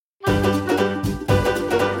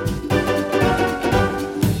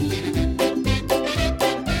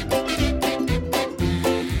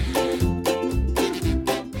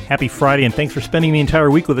Happy Friday, and thanks for spending the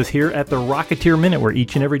entire week with us here at the Rocketeer Minute, where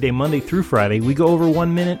each and every day, Monday through Friday, we go over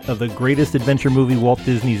 1 minute of the greatest adventure movie Walt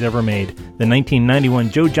Disney's ever made, the 1991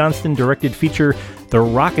 Joe Johnston-directed feature, The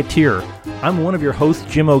Rocketeer. I'm one of your hosts,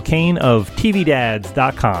 Jim O'Kane of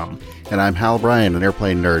TVDads.com. And I'm Hal Bryan, an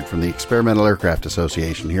airplane nerd from the Experimental Aircraft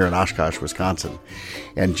Association here in Oshkosh, Wisconsin.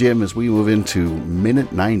 And Jim, as we move into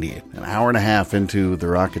minute 90, an hour and a half into The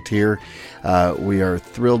Rocketeer, we are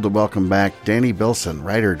thrilled to welcome back Danny Bilson,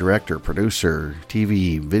 writer, director, producer,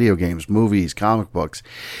 TV, video games, movies, comic books,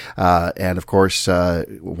 and of course,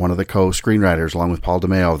 one of the co-screenwriters along with Paul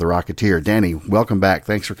DeMeo of The Rocketeer. Danny, welcome back.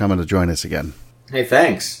 Thanks for coming to join us again. Hey,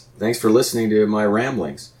 thanks. Thanks for listening to my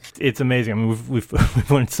ramblings. It's amazing. I mean,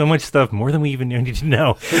 we've learned so much stuff, more than we even need to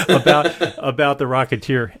know about the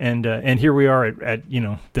Rocketeer, and here we are at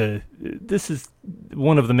this is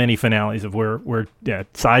one of the many finales of where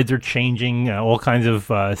sides are changing, all kinds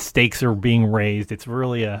of stakes are being raised. It's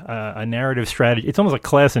really a narrative strategy. It's almost a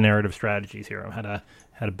class of narrative strategies here on how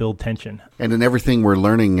to build tension. And in everything we're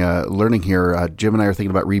learning here, Jim and I are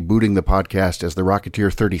thinking about rebooting the podcast as The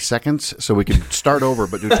Rocketeer 30 Seconds, so we can start over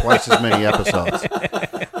but do twice as many episodes.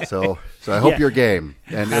 So I hope you're game.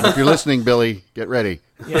 And if you're listening, Billy, get ready.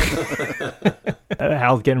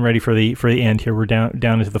 Hal's getting ready for the end here. We're down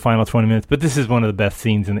into the final 20 minutes, but this is one of the best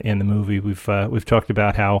scenes in the movie. We've talked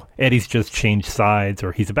about how Eddie's just changed sides,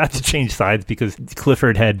 or he's about to change sides because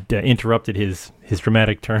Clifford had interrupted his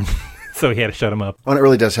dramatic turn. So he had to shut him up. Well, it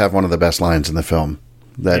really does have one of the best lines in the film.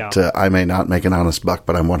 That I may not make an honest buck,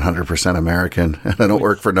 but I'm 100% American, and I don't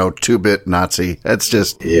work for no two-bit Nazi. That's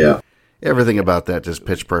just everything about that just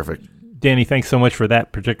pitch perfect. Danny, thanks so much for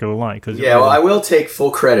that particular line. Well, I will take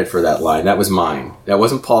full credit for that line. That was mine. That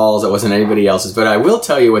wasn't Paul's. That wasn't anybody else's. But I will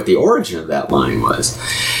tell you what the origin of that line was.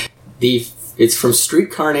 It's from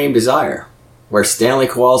Streetcar Named Desire, where Stanley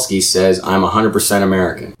Kowalski says, "I'm 100%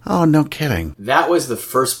 American." Oh, no kidding. That was the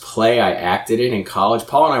first play I acted in college.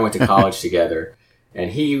 Paul and I went to college together,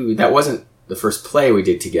 and that wasn't the first play we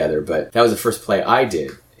did together, but that was the first play I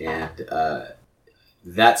did. And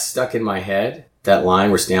that stuck in my head, that line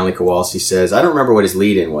where Stanley Kowalski says, I don't remember what his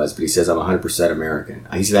lead-in was, but he says, "I'm 100% American."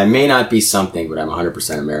 He said, "I may not be something, but I'm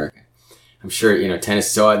 100% American." I'm sure, Tennessee.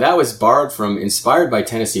 So that was inspired by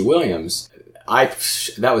Tennessee Williams.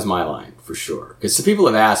 That was my line, for sure. Because some people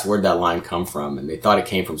have asked where'd that line come from, and they thought it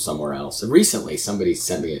came from somewhere else. And recently, somebody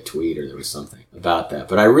sent me a tweet, or there was something about that.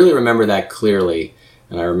 But I really remember that clearly,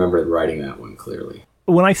 and I remember writing that one clearly.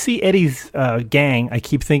 When I see Eddie's gang, I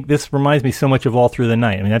keep thinking, this reminds me so much of All Through the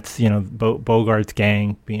Night. I mean, that's, Bogart's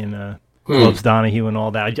gang being Gloves Donahue and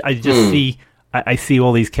all that. I just see... I see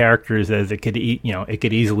all these characters as it could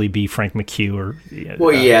easily be Frank McHugh or.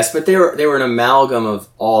 Yes, but they were an amalgam of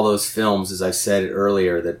all those films, as I said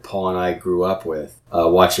earlier, that Paul and I grew up with,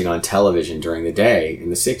 watching on television during the day in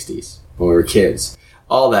the '60s when we were kids.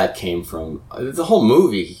 All that came from the whole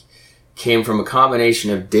movie came from a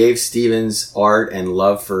combination of Dave Stevens' art and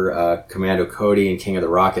love for Commando Cody and King of the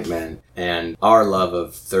Rocket Men, and our love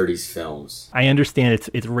of 30s films. I understand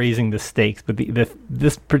it's raising the stakes, but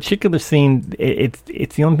this particular scene, it's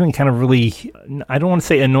the only thing kind of really, I don't want to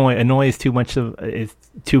say annoy is too much of, it's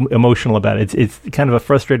too emotional about it. It's kind of a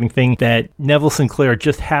frustrating thing that Neville Sinclair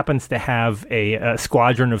just happens to have a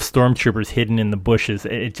squadron of stormtroopers hidden in the bushes.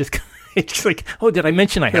 It's just like, oh, did I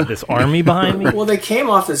mention I have this army behind me? Well, they came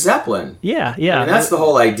off the Zeppelin. Yeah. I mean, that's the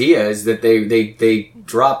whole idea, is that they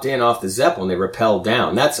dropped in off the Zeppelin, they rappelled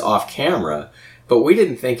down. That's off camera, but we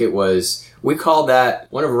didn't think it was. We called that,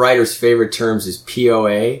 one of writers' favorite terms is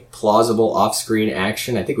POA, plausible off-screen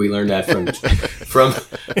action. I think we learned that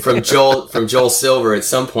from Joel Silver at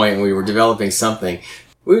some point when we were developing something.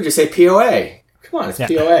 We would just say POA. Come on, it's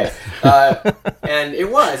POA. And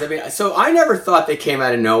it was. I mean, so I never thought they came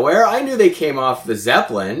out of nowhere. I knew they came off the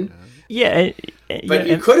Zeppelin. Yeah. But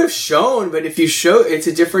you could have shown, but if you show, it's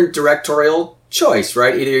a different directorial choice,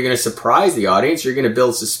 right? Either you're going to surprise the audience, or you're going to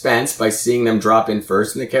build suspense by seeing them drop in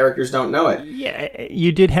first and the characters don't know it. Yeah,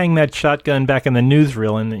 you did hang that shotgun back in the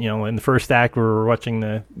newsreel, and in the first act we were watching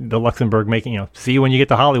the Luxembourg making, see you when you get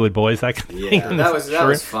to Hollywood, boys. That kind of thing. That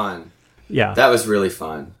was fun. Yeah. That was really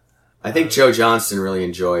fun. I think Joe Johnston really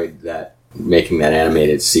enjoyed that, making that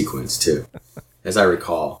animated sequence too, as I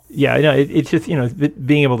recall. Yeah, it's just,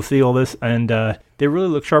 being able to see all this, and they really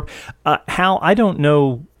look sharp. Hal, I don't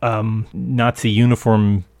know Nazi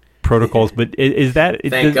uniform protocols, but is that...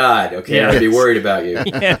 Thank God. Okay, I'd be worried about you.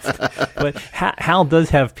 Yes, but Hal does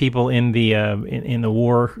have people in the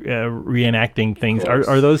war reenacting things.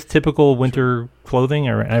 Are those typical winter clothing?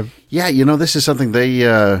 This is something they,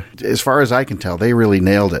 as far as I can tell, they really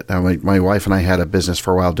nailed it. Now, my wife and I had a business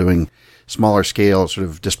for a while doing smaller scale, sort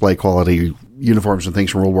of display quality uniforms and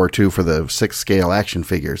things from World War II for the 6th scale action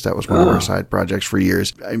figures. That was one of our side projects for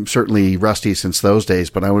years. I'm certainly rusty since those days,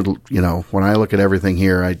 but I would, when I look at everything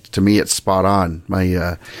here, to me, it's spot on.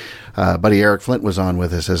 My buddy Eric Flint was on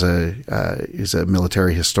with us he's a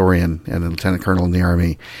military historian and a lieutenant colonel in the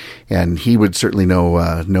Army, and he would certainly know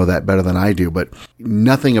that better than I do. But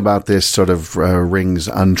nothing about this sort of rings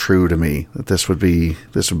untrue to me. That this would be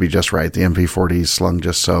just right. The MP40s slung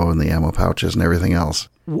just so, and the ammo pouches and everything else.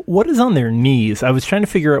 What is on their knees? I was trying to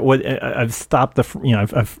figure out what. I've stopped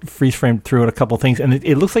I've freeze framed through it a couple things, and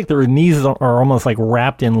it looks like their knees are almost like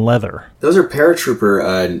wrapped in leather. Those are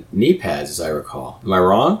paratrooper knee pads, as I recall. Am I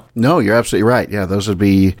wrong? No, you're absolutely right. Yeah, those would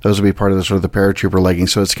be part of the sort of the paratrooper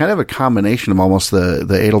leggings. So it's kind of a combination of almost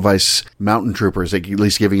the Edelweiss mountain troopers, at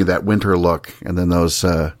least giving you that winter look, and then those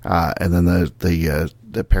and then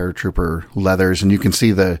the paratrooper leathers, and you can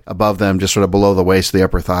see above them, just sort of below the waist, the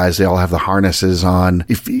upper thighs, they all have the harnesses on.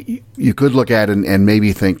 If you could look at it and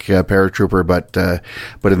maybe think paratrooper,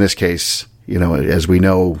 but in this case, as we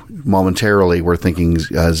know momentarily, we're thinking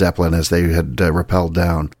Zeppelin as they had rappelled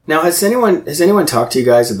down. Now, has anyone talked to you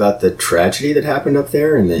guys about the tragedy that happened up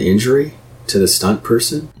there and the injury to the stunt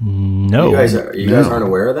person? No. You guys aren't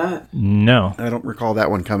aware of that? No. I don't recall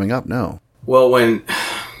that one coming up, no. Well, when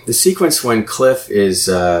the sequence when Cliff is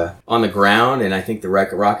on the ground, and I think the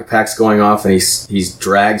rocket pack's going off, and he's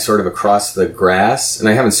dragged sort of across the grass, and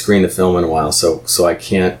I haven't screened the film in a while, so I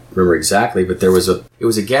can't remember exactly, but it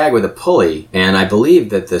was a gag with a pulley, and I believe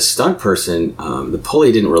that the stunt person, the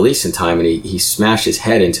pulley didn't release in time, and he smashed his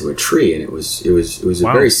head into a tree, and it was wow.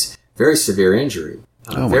 A very, very severe injury.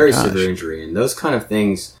 Severe injury, and those kind of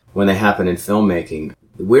things, when they happen in filmmaking,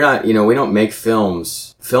 we don't make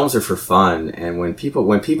films. Films are for fun, and when people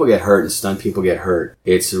get hurt and stunt people get hurt,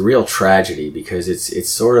 it's a real tragedy, because it's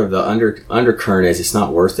sort of the undercurrent is it's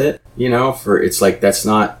not worth it. It's like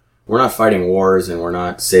we're not fighting wars and we're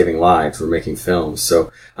not saving lives. We're making films.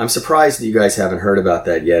 So I'm surprised that you guys haven't heard about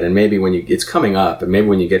that yet. And maybe it's coming up, and maybe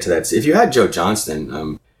when you get to that, if you had Joe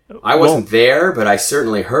Johnston, I wasn't there, but I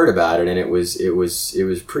certainly heard about it, and it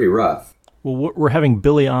was pretty rough. Well, we're having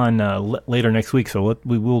Billy on later next week, so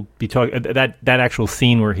we will be talking that actual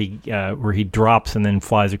scene where he drops and then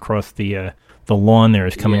flies across the lawn there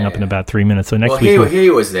is coming up in about 3 minutes. So next week, he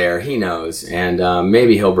was there, he knows, and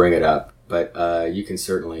maybe he'll bring it up. But you can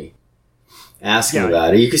certainly ask him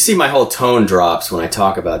about it. You can see my whole tone drops when I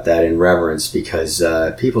talk about that in reverence, because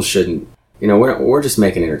people shouldn't. We're just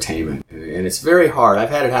making entertainment, and it's very hard. I've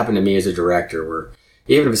had it happen to me as a director, where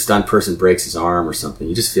even if a stunt person breaks his arm or something,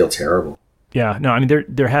 you just feel terrible. Yeah, no, I mean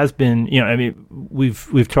there has been,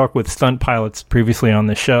 we've talked with stunt pilots previously on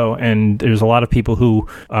the show, and there's a lot of people who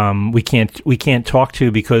we can't talk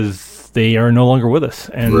to because they are no longer with us,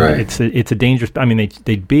 and right. it's a dangerous. I mean,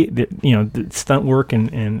 the stunt work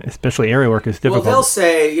and especially area work is difficult. Well, they'll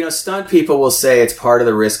say, stunt people will say it's part of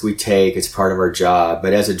the risk we take, it's part of our job,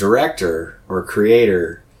 but as a director or a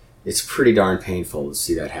creator, it's pretty darn painful to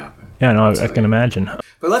see that happen. Yeah, no, I can imagine.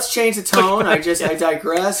 But let's change the tone. I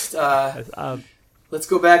digressed. Let's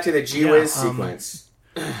go back to the Gee Whiz sequence.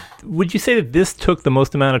 Would you say that this took the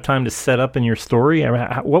most amount of time to set up in your story?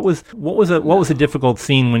 What was a difficult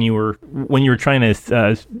scene when you were trying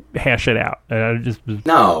to hash it out?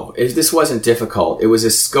 No, this wasn't difficult. It was a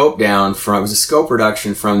scope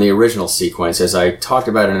reduction from the original sequence, as I talked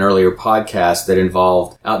about in an earlier podcast, that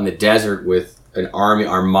involved out in the desert with an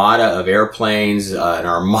armada of airplanes, an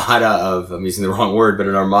armada of, I'm using the wrong word, but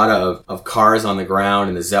an armada of cars on the ground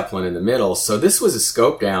and the Zeppelin in the middle. So this was a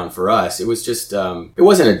scope down for us. It was just, it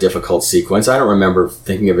wasn't a difficult sequence. I don't remember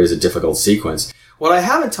thinking of it as a difficult sequence. What I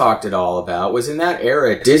haven't talked at all about was in that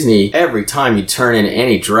era at Disney, every time you turn in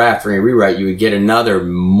any draft or any rewrite, you would get another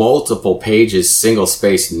multiple pages,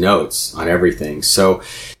 single-spaced notes on everything. So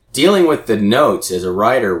dealing with the notes as a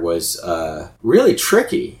writer was really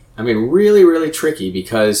tricky. I mean, really, really tricky,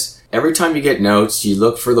 because every time you get notes, you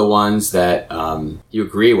look for the ones that you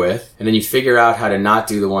agree with, and then you figure out how to not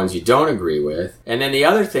do the ones you don't agree with. And then the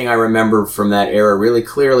other thing I remember from that era really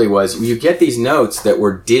clearly was you get these notes that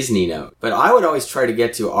were Disney notes. But I would always try to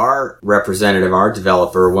get to our representative, our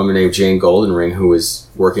developer, a woman named Jane Goldenring, who was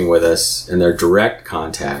working with us in their direct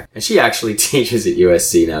contact. And she actually teaches at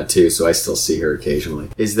USC now, too, so I still see her occasionally.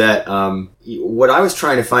 Is that what I was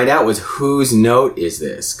trying to find out was whose note is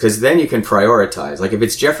this? Because then you can prioritize. Like if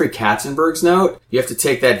it's Jeffrey Katzenberg's note, you have to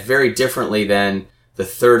take that very differently than the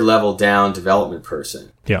third level down development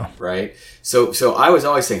person. Yeah. Right? So I was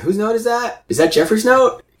always saying, whose note is that? Is that Jeffrey's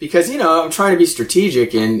note? Because, I'm trying to be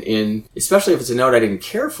strategic in especially if it's a note I didn't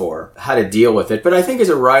care for, how to deal with it. But I think as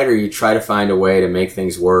a writer, you try to find a way to make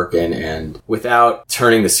things work and without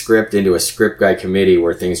turning the script into a script guy committee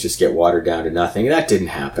where things just get watered down to nothing. That didn't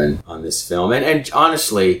happen on this film. And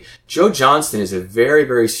honestly, Joe Johnston is a very,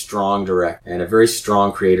 very strong director and a very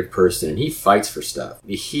strong creative person, and he fights for stuff.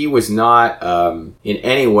 He was not in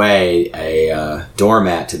any way a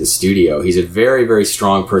doormat to the studio. He's a very, very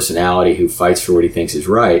strong personality who fights for what he thinks is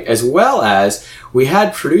right. As well as we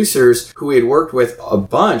had producers who we had worked with a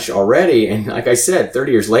bunch already. And like I said,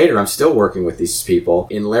 30 years later, I'm still working with these people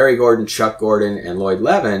in Larry Gordon, Chuck Gordon, and Lloyd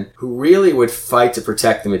Levin, who really would fight to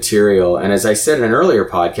protect the material. And as I said in an earlier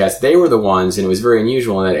podcast, they were the ones, and it was very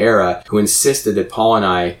unusual in that era, who insisted that Paul and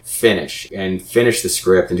I finish the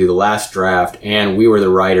script and do the last draft. And we were the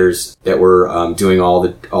writers that were doing all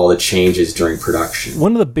the changes during production.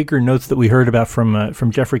 One of the bigger notes that we heard about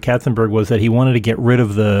from Jeffrey Katzenberg was that he wanted to get rid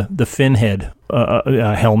of the fin head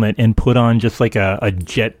helmet and put on just like a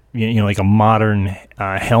jet, like a modern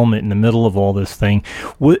helmet in the middle of all this thing.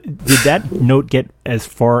 Did that note get as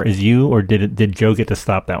far as you, or did Joe get to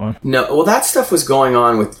stop that one? No, well, that stuff was going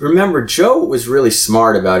on remember, Joe was really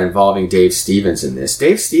smart about involving Dave Stevens in this.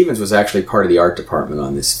 Dave Stevens was actually part of the art department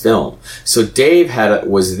on this film. So Dave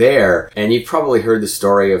was there, and you've probably heard the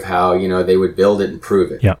story of how, they would build it and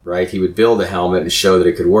prove it, right? He would build a helmet and show that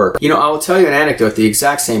it could work. I will tell you an anecdote. The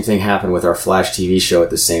exact same thing happened with our Flash TV show at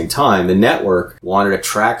the same time. The network wanted a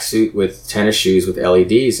tracksuit with tennis shoes with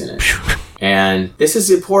LEDs in it. And this is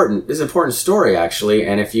important. This is an important story, actually.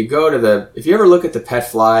 And if you ever look at the Pet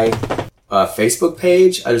Fly Facebook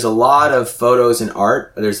page, there's a lot of photos and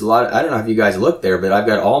art. There's a lot. I don't know if you guys looked there, but I've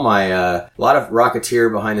got all my a lot of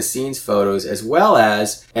Rocketeer behind the scenes photos, as well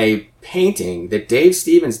as a painting that Dave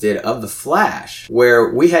Stevens did of the Flash, where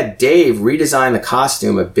we had Dave redesign the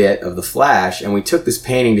costume a bit of the Flash, and we took this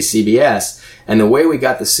painting to CBS, and the way we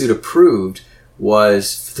got the suit approved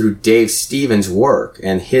was through Dave Stevens' work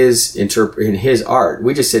and his art.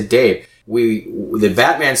 We just said, Dave, the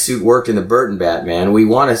Batman suit worked in the Burton Batman. We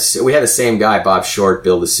had the same guy, Bob Short,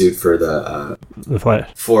 build the suit for the Flash.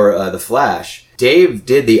 The Flash. Dave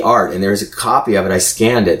did the art, and there's a copy of it. I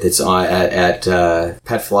scanned it. That's on at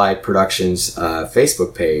Pet Fly Productions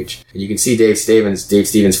Facebook page, and you can see Dave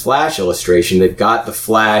Stevens' Flash illustration that got the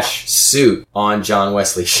Flash suit on John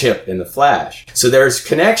Wesley Shipp in the Flash. So there's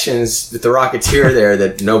connections with the Rocketeer there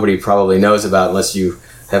that nobody probably knows about unless you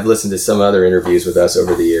have listened to some other interviews with us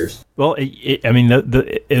over the years. Well, it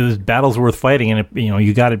was battles worth fighting, and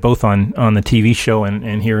you got it both on the TV show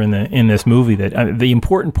and here in this movie. That the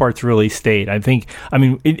important parts really stayed.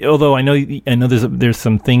 Although I know there's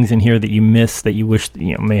some things in here that you miss that you wish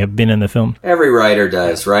may have been in the film. Every writer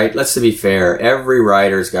does, right? Let's be fair. Every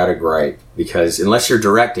writer's got a gripe, because unless you're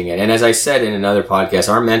directing it, and as I said in another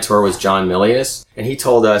podcast, our mentor was John Milius, and he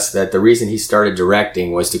told us that the reason he started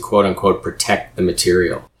directing was to quote unquote protect the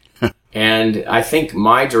material. And I think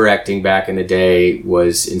my directing back in the day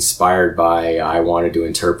was inspired by I wanted to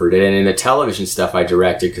interpret it. And in the television stuff I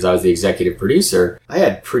directed, because I was the executive producer, I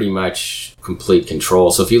had pretty much complete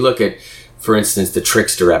control. So if you look at, for instance, the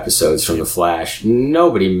Trickster episodes from The Flash,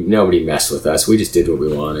 nobody messed with us. We just did what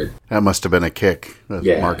we wanted. That must have been a kick.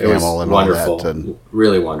 Yeah, Mark it was Hamill and wonderful. all that. And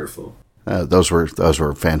really wonderful. Those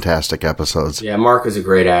were fantastic episodes. Yeah, Mark is a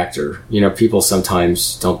great actor. People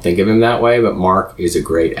sometimes don't think of him that way, but Mark is a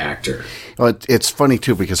great actor. Well, it's funny,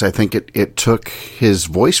 too, because I think it took his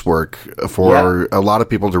voice work for a lot of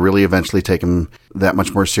people to really eventually take him that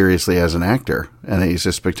much more seriously as an actor. And he's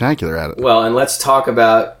just spectacular at it. Well, and let's talk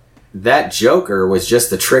about that Joker was just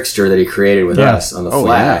the trickster that he created with us on The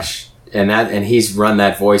Flash. Yeah. And he's run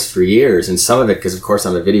that voice for years. And some of it, because, of course,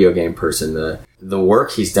 I'm a video game person, the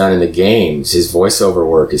work he's done in the games, his voiceover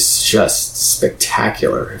work is just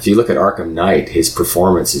spectacular. If you look at Arkham Knight, his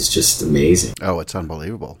performance is just amazing. Oh, it's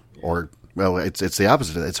unbelievable. Well, it's the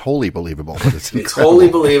opposite. It's wholly believable. But it's wholly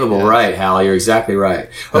believable, right, Hal? You're exactly right.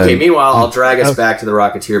 Okay, meanwhile, I'll drag us back to the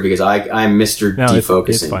Rocketeer because I'm Mr.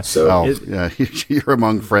 Defocusing. It's you're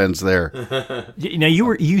among friends there. Now,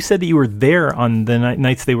 you said that you were there on the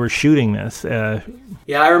nights they were shooting this.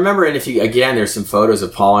 Yeah, I remember, and there's some photos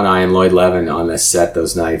of Paul and I and Lloyd Levin on the set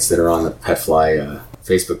those nights that are on the Pet Fly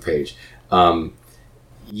Facebook page.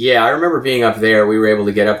 Yeah, I remember being up there. We were able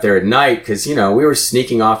to get up there at night because, we were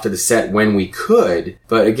sneaking off to the set when we could.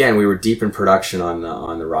 But again, we were deep in production on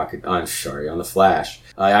the Flash.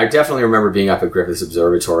 I definitely remember being up at Griffith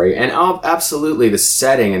Observatory, and absolutely the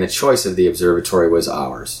setting and the choice of the observatory was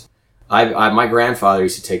ours. My grandfather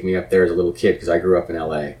used to take me up there as a little kid because I grew up in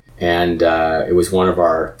LA. And it was one of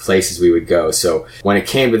our places we would go. So when it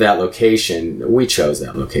came to that location, we chose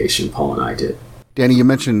that location, Paul and I did. Danny, you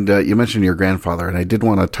mentioned your grandfather, and I did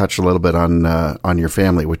want to touch a little bit on your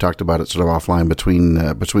family. We talked about it sort of offline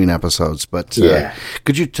between episodes, but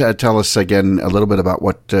could you tell us again a little bit about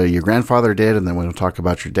what your grandfather did, and then we'll talk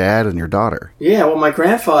about your dad and your daughter. Yeah, well, my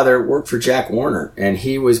grandfather worked for Jack Warner, and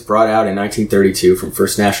he was brought out in 1932 from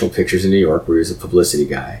First National Pictures in New York, where he was a publicity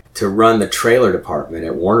guy, to run the trailer department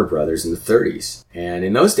at Warner Brothers in the 30s. And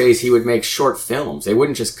in those days, he would make short films. They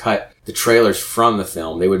wouldn't just cut the trailers from the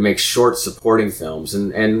film. They would make short supporting films.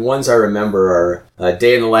 And ones I remember are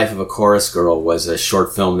Day in the Life of a Chorus Girl was a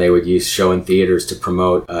short film they would show in theaters to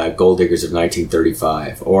promote Gold Diggers of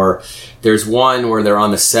 1935. Or there's one where they're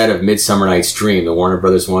on the set of Midsummer Night's Dream, the Warner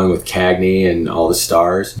Brothers one with Cagney and all the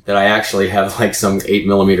stars, that I actually have like some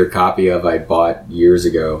 8mm copy of I bought years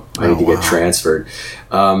ago. I need to get transferred.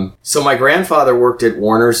 So my grandfather worked at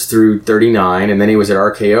Warner's through 39, and then he was at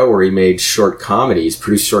RKO where he made short comedies,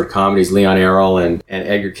 produced short comedies, Leon Errol and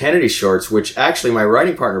Edgar Kennedy shorts, which actually my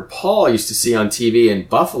writing partner Paul used to see on TV in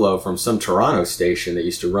Buffalo from some Toronto station that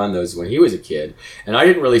used to run those when he was a kid. And I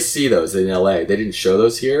didn't really see those in LA. They didn't show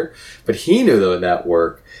those here, but he knew that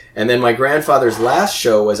work. And then my grandfather's last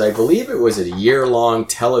show was, I believe it was a year-long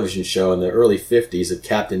television show in the early 50s of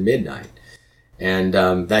Captain Midnight. And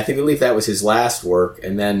I believe that was his last work.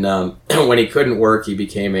 And then when he couldn't work, he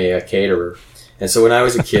became a caterer. And so when I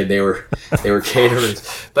was a kid, they were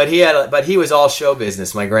caterers. But he was all show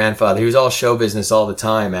business. My grandfather, he was all show business all the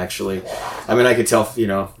time. Actually, I mean, I could tell,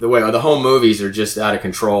 the home movies are just out of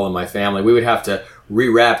control in my family. We would have to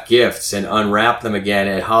rewrap gifts and unwrap them again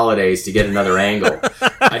at holidays to get another angle.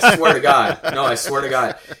 I swear to God. No, I swear to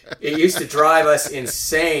God. It used to drive us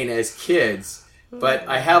insane as kids. But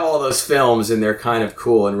I have all those films, and they're kind of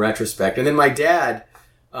cool in retrospect. And then my dad,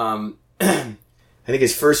 I think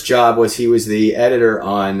his first job was he was the editor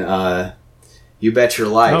on You Bet Your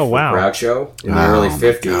Life with Groucho in the early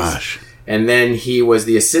 50s. Gosh. And then he was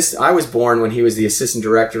the assistant. I was born when he was the assistant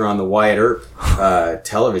director on the Wyatt Earp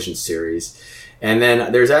television series. And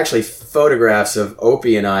then there's actually photographs of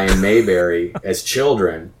Opie and I in Mayberry as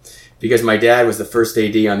children, because my dad was the first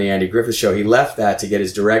AD on the Andy Griffith Show. He left that to get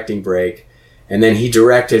his directing break. And then he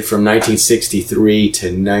directed from 1963 to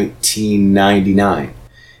 1999.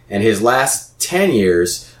 And his last 10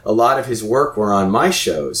 years, a lot of his work were on my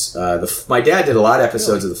shows. My dad did a lot of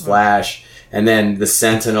episodes of The Flash, and then The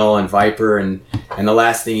Sentinel and Viper. And the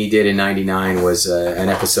last thing he did in 99 was an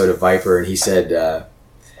episode of Viper. And he said,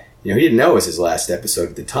 he didn't know it was his last episode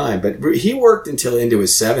at the time, but he worked until into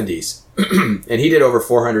his 70s. And he did over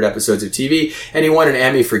 400 episodes of TV, and he won an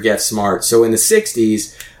Emmy for Get Smart. So in the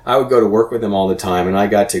 60s, I would go to work with him all the time, and I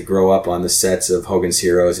got to grow up on the sets of Hogan's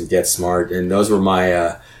Heroes and Get Smart, and those were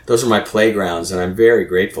my playgrounds, and I'm very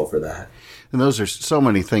grateful for that. And those are so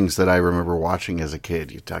many things that I remember watching as a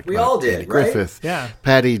kid. You talked we about all did, Andy right? Griffith,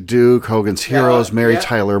 Patty Duke, Hogan's Heroes, Mary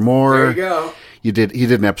Tyler Moore. There you go. He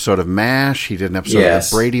did an episode of MASH. He did an episode of the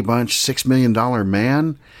Brady Bunch, $6 Million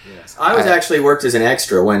Man. Yes, I actually worked as an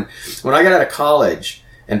extra when I got out of college,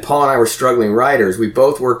 and Paul and I were struggling writers. We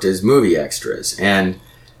both worked as movie extras, and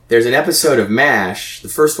there's an episode of MASH, the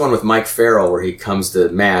first one with Mike Farrell, where he comes to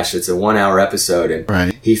MASH. It's a 1-hour episode,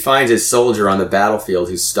 and he finds his soldier on the battlefield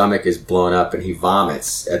whose stomach is blown up, and he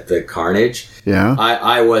vomits at the carnage. Yeah,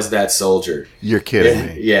 I was that soldier. You're kidding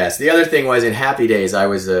me. Yes. The other thing was, in Happy Days, I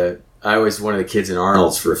was one of the kids in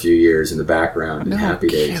Arnold's for a few years in the background in Happy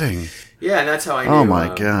Days. Kidding. Yeah, and that's how I knew. Oh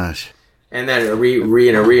my gosh. And then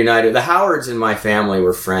reunited. The Howards in my family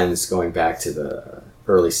were friends going back to the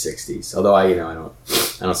early 60s. Although I don't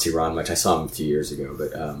see Ron much. I saw him a few years ago,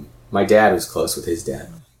 but my dad was close with his dad.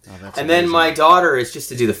 Oh, and amazing. Then my daughter is just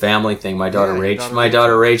to do the family thing. My daughter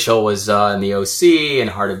Rachel was in the OC and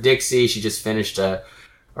Heart of Dixie. She just finished a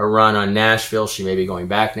run on Nashville. She may be going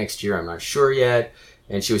back next year. I'm not sure yet.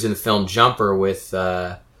 And she was in the film Jumper with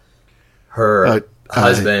her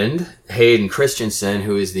husband, Hayden Christensen,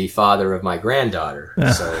 who is the father of my granddaughter.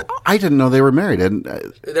 So I didn't know they were married.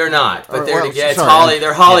 They're not, but they're together.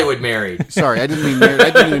 They're Hollywood married. Sorry, I didn't mean married.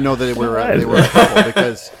 I didn't even know that they were a couple,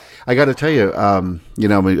 because I got to tell you, I'm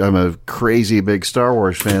a crazy big Star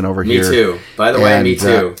Wars fan over here. Me too. By the way, me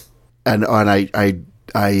too. And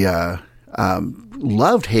I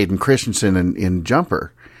loved Hayden Christensen in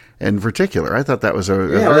Jumper. In particular, I thought that was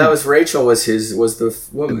that was Rachel was the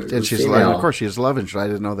woman, and she's of course she has love interest. I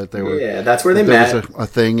didn't know that they were. Yeah, that's where they met. Was a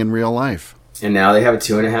thing in real life. And now they have a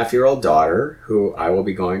 2.5-year-old daughter who I will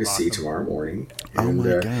be going to see tomorrow morning. And, oh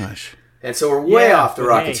my gosh! And so we're way off the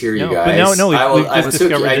Rocketeer, you guys. We've just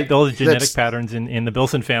discovered all the genetic patterns in the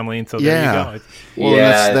Bilson family, and so there you go. Well,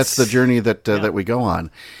 that's the journey that we go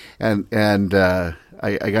on, and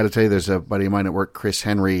I got to tell you, there's a buddy of mine at work, Chris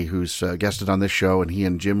Henry, who's guested on this show, and he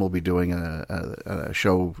and Jim will be doing a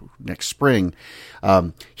show next spring.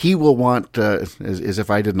 He will want, as if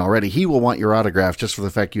I didn't already, he will want your autograph just for the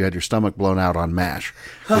fact you had your stomach blown out on MASH.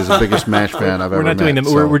 He's the biggest MASH fan I've ever met.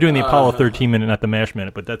 We're doing the Apollo 13 minute, not the MASH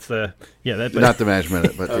minute, but that's not the MASH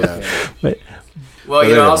minute, but yeah. But,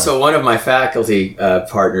 well, also one of my faculty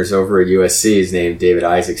partners over at USC is named David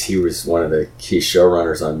Isaacs. He was one of the key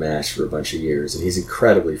showrunners on MASH for a bunch of years, and he's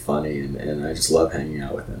incredibly funny, and I just love hanging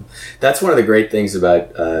out with him. That's one of the great things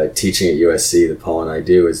about teaching at USC that Paul and I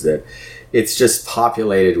do, is that it's just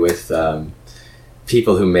populated with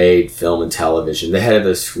people who made film and television. The head of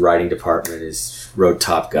this writing department wrote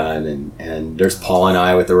Top Gun, and there's Paul and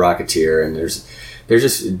I with The Rocketeer, and there's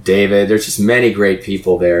just David. There's just many great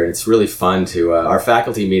people there, and it's really fun to. Our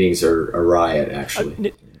faculty meetings are a riot,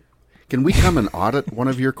 actually. Can we come and audit one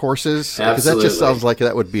of your courses? Because that Absolutely. just sounds like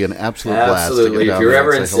that would be an absolute blast. Absolutely. To If get you're down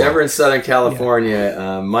ever there and say hello. in Southern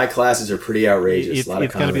California, my classes are pretty outrageous. It's going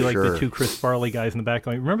to be like Sure. the two Chris Farley guys in the back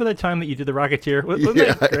going, remember that time that you did The Rocketeer? Wasn't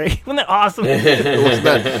that great? Wasn't that awesome?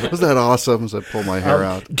 Was that awesome? As I pull my hair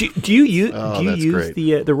out. Do you use great.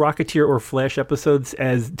 the Rocketeer or Flash episodes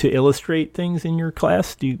as to illustrate things in your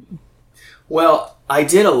class? Well, I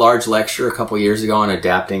did a large lecture a couple years ago on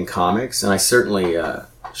adapting comics, and I certainly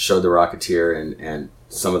showed The Rocketeer and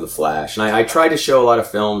some of The Flash. And I tried to show a lot of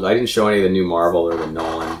films. I didn't show any of the new Marvel or the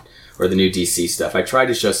Nolan or the new DC stuff. I tried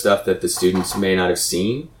to show stuff that the students may not have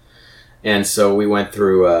seen. And so we went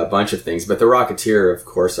through a bunch of things. But The Rocketeer, of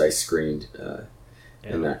course, I screened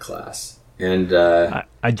in that class. And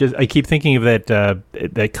I keep thinking of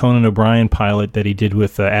that Conan O'Brien pilot that he did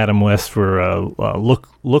with Adam West for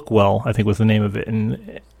Look Well, I think was the name of it,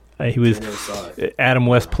 and Adam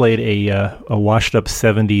West played a washed up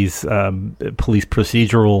 70s police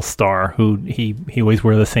procedural star who he always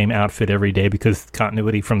wore the same outfit every day because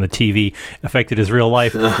continuity from the TV affected his real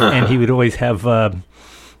life, and he would always have.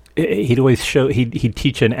 He'd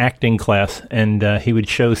teach an acting class, and he would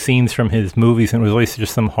show scenes from his movies, and it was always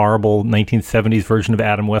just some horrible 1970s version of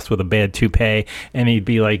Adam West with a bad toupee, and he'd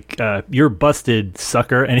be like, "You're busted,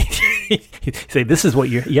 sucker," and he'd say, "This is what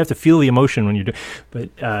you have to feel the emotion when you're doing." But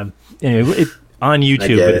anyway, it's on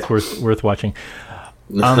YouTube, but it's worth watching.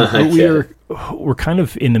 We're kind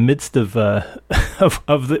of in the midst of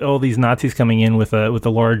all these Nazis coming in with a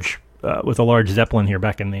large Zeppelin here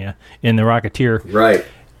back in the Rocketeer, right.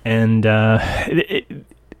 And I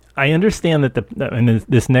understand that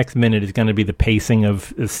this next minute is going to be the pacing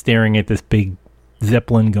of staring at this big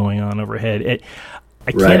Zeppelin going on overhead.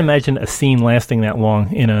 I can't imagine a scene lasting that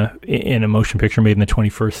long in a motion picture made in the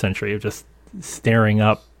 21st century of just staring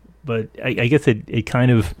up. But I guess it kind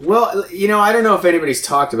of... Well, I don't know if anybody's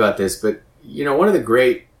talked about this, but, one of the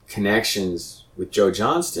great connections with Joe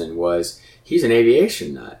Johnston was he's an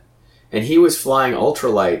aviation nut. And he was flying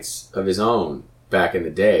ultralights of his own back in the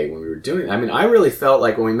day when we were doing it. I mean, I really felt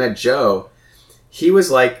like when we met Joe, he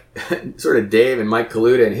was like sort of Dave and Mike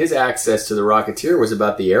Kaluta, and his access to the Rocketeer was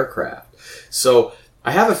about the aircraft. So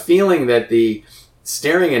I have a feeling that the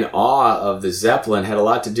staring in awe of the Zeppelin had a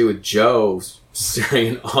lot to do with Joe staring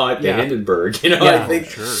in awe at the Hindenburg.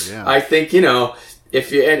 I think,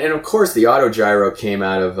 if you, and of course the autogyro came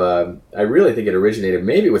out of, I really think it originated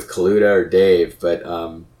maybe with Kaluta or Dave, but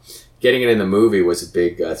getting it in the movie was a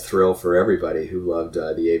big thrill for everybody who loved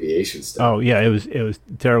the aviation stuff. Oh yeah, it was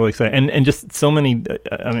terribly exciting, and just so many.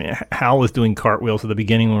 I mean, Hal was doing cartwheels at the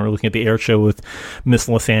beginning when we were looking at the air show with Miss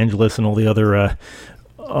Los Angeles and all the other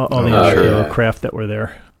craft that were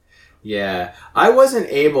there. Yeah, I wasn't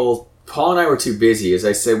able. Paul and I were too busy. As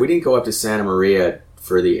I said, we didn't go up to Santa Maria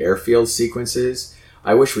for the airfield sequences.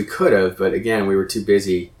 I wish we could have, but again, we were too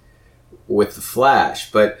busy with the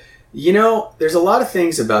Flash. But there's a lot of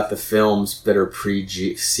things about the films that are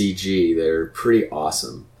pre-CG that are pretty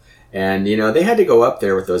awesome. And, they had to go up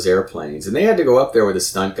there with those airplanes. And they had to go up there with a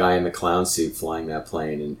stunt guy in the clown suit flying that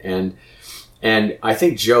plane. And I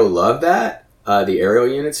think Joe loved that, the aerial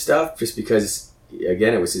unit stuff, just because,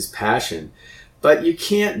 again, it was his passion. But you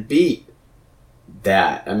can't beat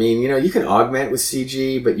that. I mean, you can augment with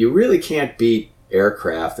CG, but you really can't beat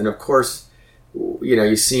aircraft. And, of course,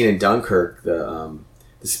 you've seen in Dunkirk the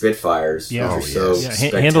Spitfires.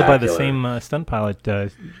 Handled by the same stunt pilot.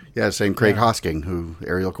 Same Craig Hosking, who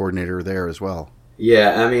aerial coordinator there as well.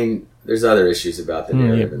 Yeah, I mean, there's other issues about the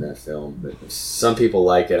narrative in that film, but some people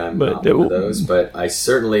like it. I'm not one of those, but I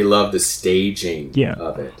certainly love the staging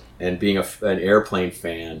of it, and being an airplane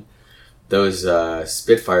fan. those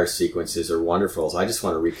Spitfire sequences are wonderful. So I just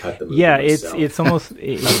want to recut the movie. Yeah, myself. it's almost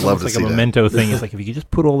like a memento thing. It's like if you could just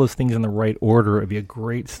put all those things in the right order, it'd be a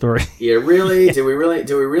great story. Yeah, really? Do we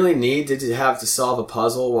really need to have to solve a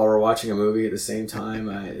puzzle while we're watching a movie at the same time?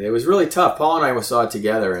 It was really tough. Paul and I saw it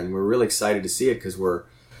together, and we're really excited to see it because we're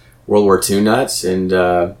World War II nuts, and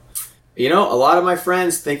a lot of my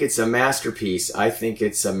friends think it's a masterpiece. I think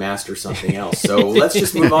it's a master something else. So let's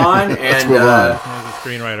just move on. And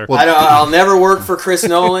screenwriter. I'll never work for Chris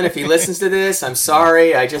Nolan if he listens to this. I'm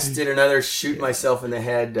sorry. I just did another shoot myself in the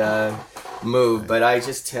head move, but I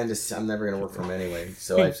just tend to. I'm never going to work for him anyway.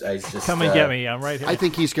 So I just come and get me. I'm right here. I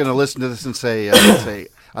think he's going to listen to this and say,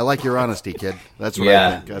 "I like your honesty, kid." That's what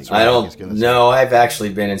I think. That's what I think he's going to say. No, I've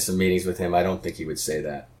actually been in some meetings with him. I don't think he would say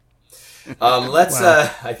that.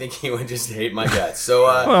 I think he would just hate my guts. So,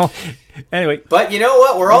 well, anyway. But you know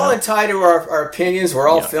what? We're all entitled to our opinions. We're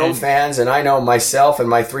all film fans, and I know myself and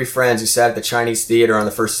my 3 friends who sat at the Chinese Theater on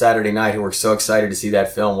the first Saturday night who were so excited to see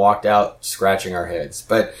that film walked out scratching our heads.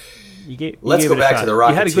 But let's go back to the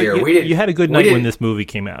Rocketeer. You had a good night when this movie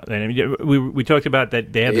came out. And we talked about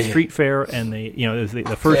that they had the street fair, and it was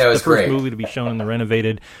the first movie to be shown in the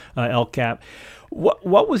renovated El Cap.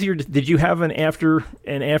 What was your? Did you have an after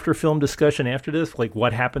film discussion after this? Like,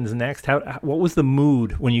 what happens next? What was the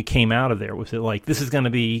mood when you came out of there? Was it like this is going to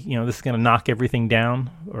be this is going to knock everything down,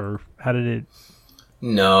 or how did it?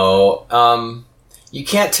 No, you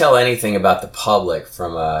can't tell anything about the public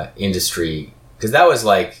from industry because that was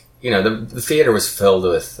like the theater was filled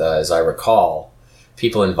with, as I recall,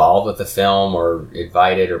 people involved with the film or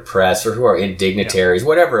invited or press or who are dignitaries,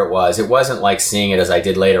 whatever it was. It wasn't like seeing it as I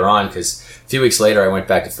did later on because a few weeks later I went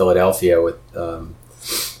back to Philadelphia with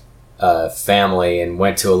family and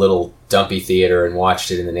went to a little dumpy theater and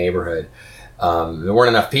watched it in the neighborhood. There weren't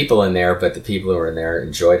enough people in there, but the people who were in there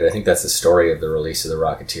enjoyed it. I think that's the story of the release of The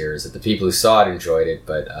Rocketeer, is that the people who saw it enjoyed it,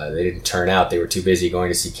 but they didn't turn out. They were too busy going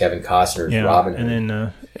to see Kevin Costner's Robin Hood. And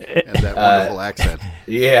then that wonderful accent.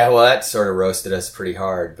 Yeah, well, that sort of roasted us pretty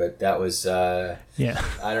hard, but that was... I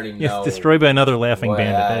don't even know. It's destroyed by another laughing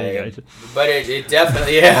bandit. But it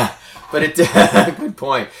definitely... But it... good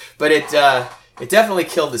point. But it definitely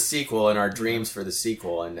killed the sequel and our dreams for the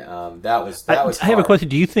sequel, and that was. I have a question.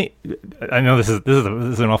 Do you think? I know this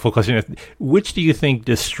is an awful question. Which do you think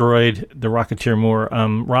destroyed the Rocketeer more,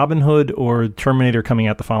 Robin Hood or Terminator coming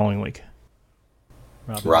out the following week?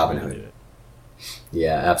 Robin Hood.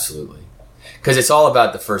 Yeah, absolutely. Because it's all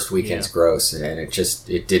about the first weekend's gross, and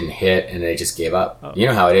it didn't hit, and they just gave up. Oh. You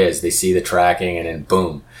know how it is. They see the tracking, and then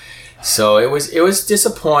boom. So it was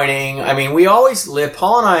disappointing. I mean, we always lived.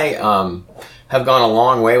 Paul and I have gone a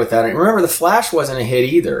long way with that. And remember, The Flash wasn't a hit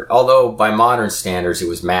either, although by modern standards it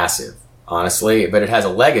was massive, honestly. But it has a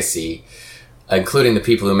legacy, including the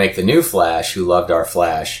people who make the new Flash, who loved our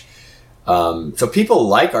Flash. So people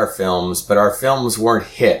like our films, but our films weren't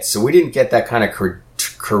hits. So we didn't get that kind of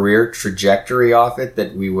career trajectory off it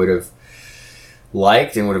that we would have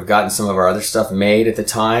liked and would have gotten some of our other stuff made at the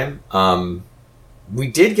time. We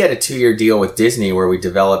did get a 2-year deal with Disney where we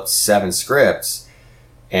developed 7 scripts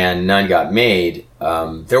and none got made. You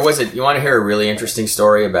want to hear a really interesting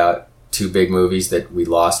story about 2 big movies that we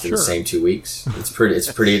lost in the same 2 weeks? It's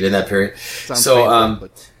pretty in that period.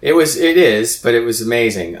 It was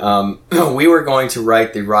amazing. We were going to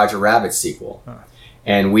write the Roger Rabbit sequel,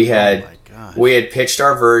 and we had pitched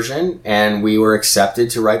our version, and we were accepted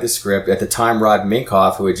to write the script. At the time, Rod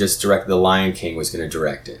Minkoff, who had just directed The Lion King, was going to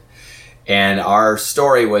direct it. And our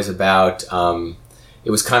story was about, it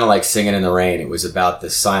was kind of like Singing in the Rain. It was about the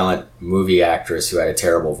silent movie actress who had a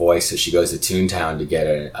terrible voice, so she goes to Toontown to get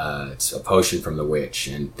a potion from the witch,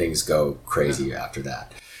 and things go crazy after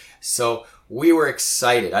that. So we were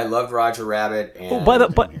excited. I loved Roger Rabbit. And by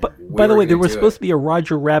the way, there was supposed to be a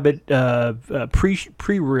Roger Rabbit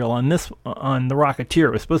pre-reel on The Rocketeer.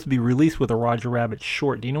 It was supposed to be released with a Roger Rabbit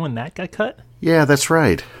short. Do you know when that got cut? Yeah, that's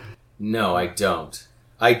right. No, I don't.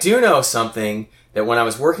 I do know something that when I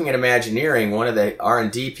was working at Imagineering, one of the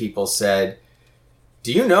R&D people said,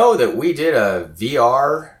 do you know that we did a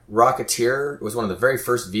VR Rocketeer? It was one of the very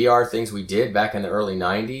first VR things we did back in the early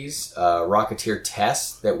 90s. Rocketeer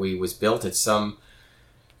test that was built at some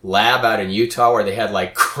lab out in Utah where they had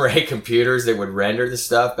like gray computers that would render the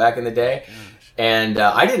stuff back in the day. And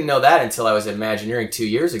I didn't know that until I was at Imagineering 2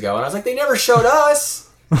 years ago. And I was like, they never showed us.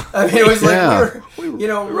 I mean, it was like we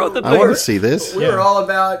wrote the. I want to see this. We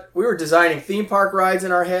were designing theme park rides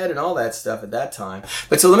in our head and all that stuff at that time.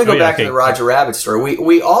 But so let me go back to the Roger Rabbit story.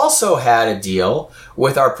 We also had a deal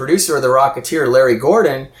with our producer of The Rocketeer, Larry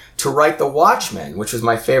Gordon, to write The Watchmen, which was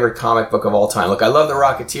my favorite comic book of all time. Look, I love The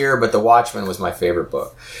Rocketeer, but The Watchmen was my favorite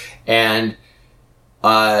book. And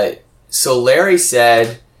so Larry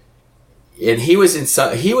said, and he was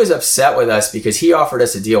upset with us because he offered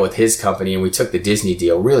us a deal with his company, and we took the Disney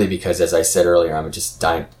deal really because, as I said earlier, I'm a just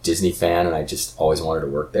dying Disney fan, and I just always wanted to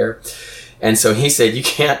work there. And so he said, you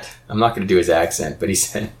can't, I'm not going to do his accent, but he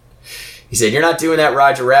said, you're not doing that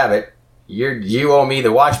Roger Rabbit. You owe me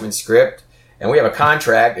the Watchmen script, and we have a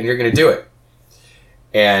contract, and you're going to do it.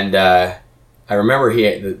 And I remember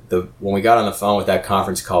when we got on the phone with that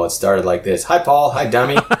conference call, it started like this: "Hi, Paul. Hi,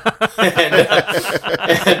 dummy."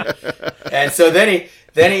 and so then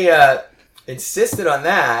he insisted on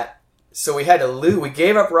that. So we had to we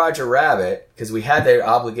gave up Roger Rabbit because we had the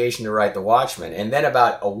obligation to write The Watchmen. And then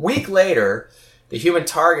about a week later, The Human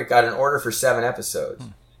Target got an order for 7 episodes.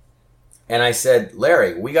 And I said,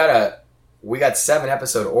 Larry, we got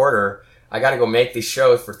 7-episode order. I got to go make these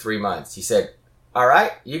shows for 3 months. He said, all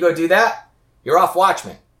right, you go do that. You're off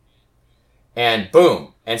Watchmen. And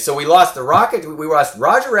boom. And so we lost we lost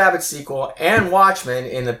Roger Rabbit sequel and Watchmen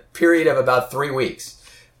in the period of about 3 weeks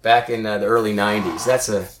back in the early 90s.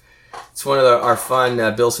 It's one of our fun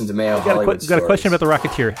Bilson DeMeo Hollywood stories. Got a question about the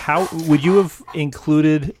Rocketeer. How would you have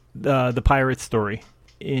included the pirate story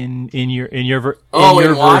in your version?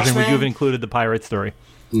 Watchmen? Would you have included the pirate story?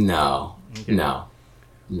 No. Okay. No.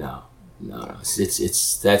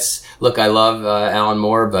 It's look. I love Alan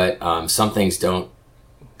Moore, but some things don't.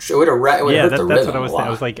 It would have hurt the rhythm. That's what I was saying. I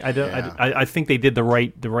was like, I think they did the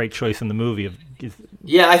right choice in the movie.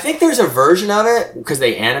 Yeah, I think there's a version of it because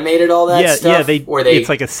they animated all that stuff. Yeah, it's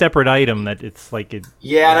like a separate item that it's like it.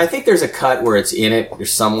 Yeah, and I think there's a cut where it's in it or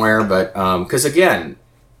somewhere, but because again,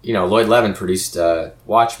 Lloyd Levin produced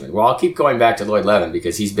Watchmen. Well, I'll keep going back to Lloyd Levin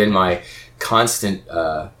because he's been my constant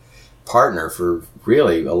partner for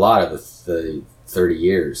really a lot of the 30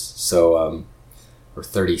 years. So, or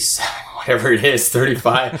 37, whatever it is,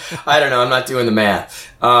 35. I don't know. I'm not doing the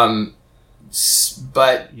math.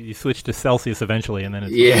 But you switch to Celsius eventually, and then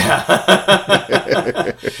it's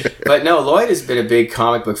But no, Lloyd has been a big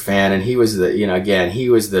comic book fan, and he was he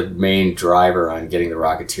was the main driver on getting the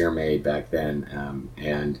Rocketeer made back then,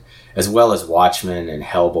 and as well as Watchmen and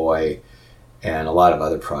Hellboy and a lot of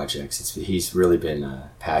other projects. He's really been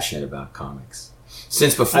passionate about comics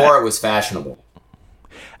since before it was fashionable.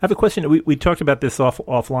 I have a question. We talked about this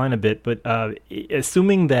offline a bit, but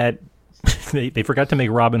assuming that they forgot to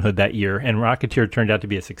make Robin Hood that year, and Rocketeer turned out to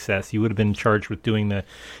be a success, you would have been charged with doing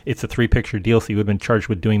it's a 3-picture deal, so you would have been charged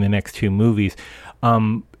with doing the next 2 movies.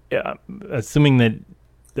 Assuming that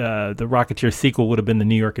the Rocketeer sequel would have been the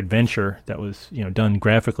New York Adventure that was done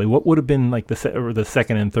graphically, what would have been like the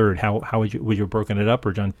second and third? How would you have broken it up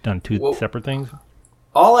or done 2 separate things?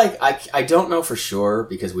 I don't know for sure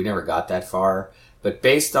because we never got that far. But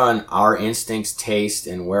based on our instincts, taste,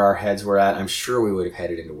 and where our heads were at, I'm sure we would have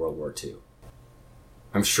headed into World War II.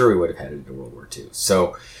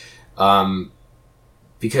 So,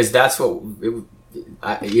 because that's what,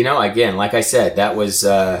 again, like I said, that was,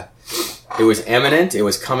 it was imminent, it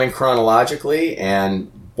was coming chronologically,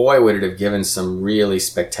 and boy, would it have given some really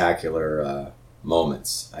spectacular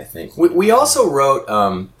moments, I think. We also wrote...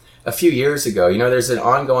 a few years ago, there's an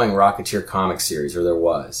ongoing Rocketeer comic series, or there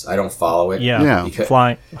was. I don't follow it. Yeah.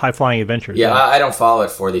 High-flying adventures. Yeah, I don't follow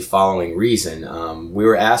it for the following reason. We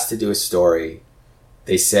were asked to do a story.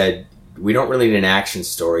 They said, we don't really need an action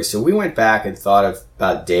story. So we went back and thought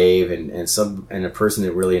about Dave and a person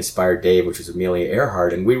that really inspired Dave, which was Amelia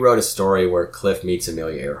Earhart. And we wrote a story where Cliff meets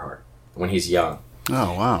Amelia Earhart when he's young.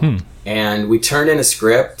 Oh, wow. And we turned in a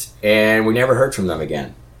script, and we never heard from them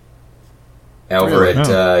again. Over at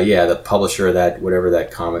the publisher of that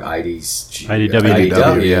comic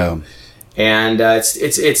IDW. Yeah. And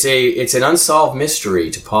it's an unsolved mystery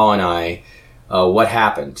to Paul and I what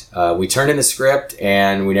happened. We turned in the script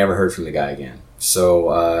and we never heard from the guy again.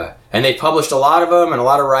 So and they published a lot of them and a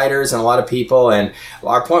lot of writers and a lot of people. And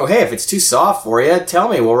our point, hey, if it's too soft for you, tell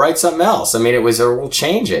me. We'll write something else. I mean, we'll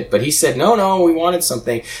change it. But he said no, we wanted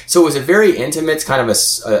something. So it was a very intimate kind of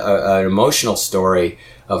an emotional story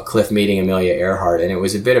of Cliff meeting Amelia Earhart, and it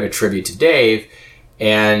was a bit of a tribute to Dave,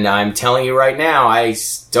 and I'm telling you right now, I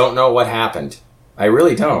don't know what happened. I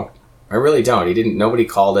really don't. Nobody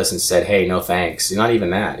called us and said, hey, no thanks. Not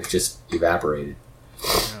even that. It just evaporated.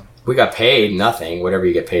 Yeah. We got paid nothing, whatever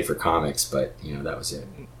you get paid for comics, but, that was it.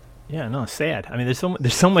 Yeah, no, sad. I mean, there's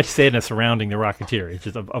so much sadness surrounding the Rocketeer. It's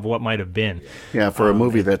just of what might have been. Yeah, for a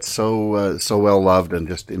movie that's so well loved and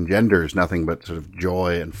just engenders nothing but sort of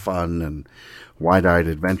joy and fun and wide-eyed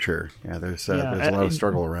adventure. Yeah, there's a lot of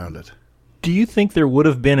struggle around it. Do you think there would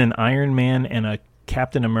have been an Iron Man and a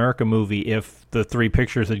Captain America movie if the three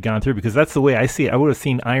pictures had gone through, because that's the way I see it. I would have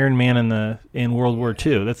seen Iron Man in World War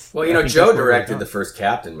II. Joe directed the first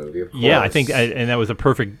Captain movie, of course. Yeah, I think, and that was a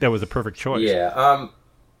perfect choice. Yeah.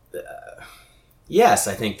 Yes,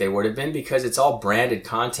 I think they would have been, because it's all branded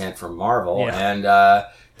content from Marvel, and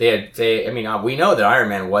we know that Iron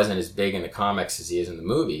Man wasn't as big in the comics as he is in the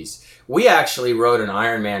movies. We actually wrote an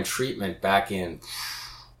Iron Man treatment back in,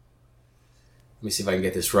 let me see if I can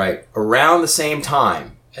get this right, around the same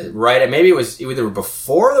time, right? Maybe it was either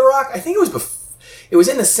before The Rock. I think it was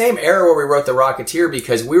in the same era where we wrote The Rocketeer,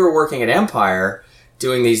 because we were working at Empire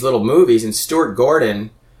doing these little movies, and Stuart Gordon,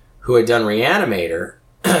 who had done Reanimator,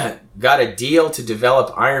 got a deal to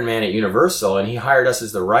develop Iron Man at Universal, and he hired us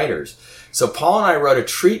as the writers. So Paul and I wrote a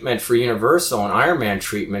treatment for Universal, an Iron Man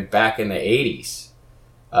treatment, back in the 80s,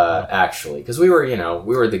 actually. Because we were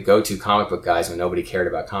the go-to comic book guys when nobody cared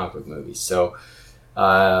about comic book movies. So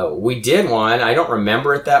we did one. I don't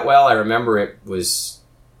remember it that well. I remember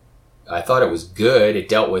I thought it was good. It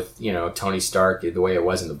dealt with, Tony Stark the way it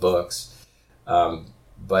was in the books.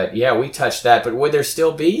 But yeah, we touched that. But would there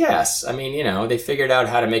still be? Yes. I mean, they figured out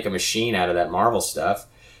how to make a machine out of that Marvel stuff.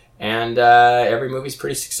 And every movie's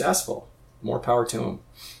pretty successful. More power to them.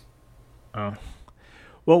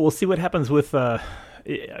 Well, we'll see what happens with...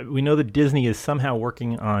 we know that Disney is somehow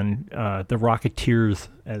working on the Rocketeers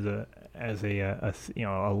as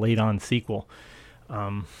a late-on sequel.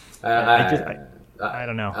 I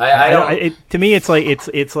don't know. To me, it's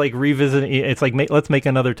like revisiting. It's like let's make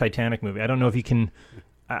another Titanic movie. I don't know if you can...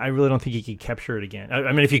 I really don't think you can capture it again.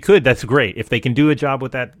 I mean, if you could, that's great. If they can do a job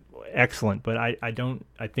with that, excellent. But I don't.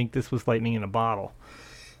 I think this was lightning in a bottle.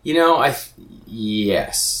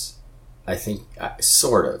 Yes, I think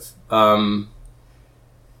sort of.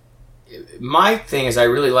 My thing is, I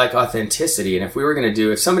really like authenticity, and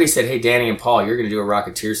if somebody said, "Hey, Danny and Paul, you're going to do a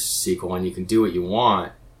Rocketeer sequel, and you can do what you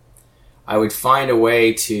want," I would find a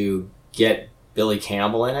way to get Billy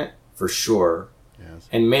Campbell in it for sure, yes.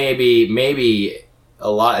 And maybe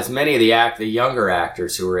as many of the younger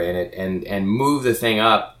actors who were in it, and move the thing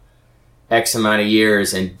up X amount of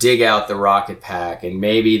years and dig out the rocket pack, and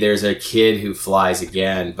maybe there's a kid who flies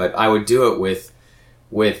again. But I would do it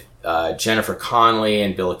with Jennifer Connelly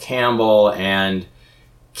and Bill Campbell, and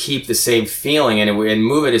keep the same feeling, and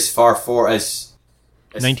move it as far forward as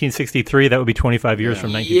 1963. That would be 25 years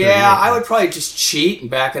from 1938. Yeah, I would probably just cheat and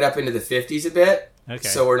back it up into the 50s a bit. Okay.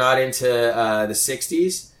 So we're not into the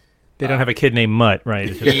 60s. They don't have a kid named Mutt, right?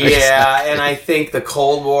 Yeah, and I think the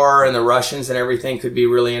Cold War and the Russians and everything could be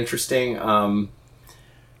really interesting.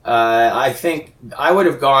 I think I would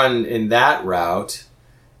have gone in that route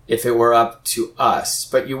if it were up to us.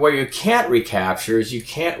 But where you can't recapture is you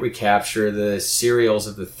can't recapture the serials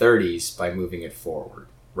of the 30s by moving it forward,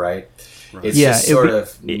 right? It's just sort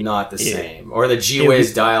of not the same. Or the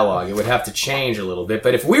Gee-Whiz dialogue. It would have to change a little bit.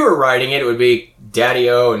 But if we were writing it, it would be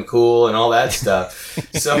Daddy-O and cool and all that stuff.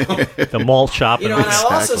 So the malt shop. And I'll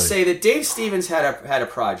also say that Dave Stevens had a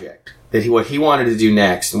project that what he wanted to do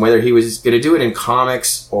next, and whether he was going to do it in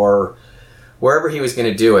comics or wherever he was going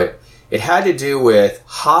to do it, it had to do with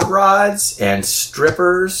hot rods and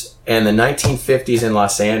strippers and the 1950s in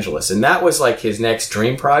Los Angeles. And that was like his next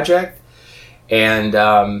dream project.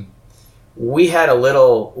 And we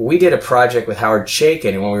did a project with Howard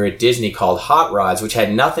Chaykin when we were at Disney called Hot Rods, which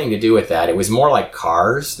had nothing to do with that. It was more like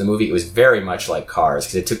Cars. The movie, it was very much like Cars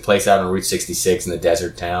because it took place out on Route 66 in the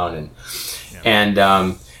desert town.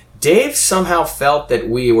 And Dave somehow felt that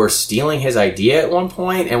we were stealing his idea at one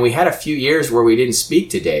point, and we had a few years where we didn't speak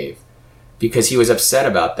to Dave because he was upset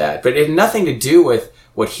about that. But it had nothing to do with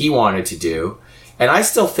what he wanted to do. And I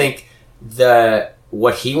still think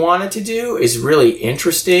what he wanted to do is really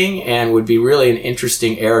interesting and would be really an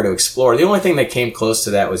interesting era to explore. The only thing that came close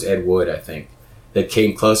to that was Ed Wood, I think, that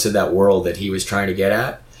came close to that world that he was trying to get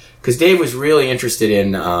at. Because Dave was really interested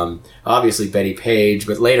in, obviously, Betty Page,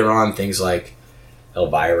 but later on things like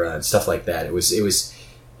Elvira and stuff like that. He was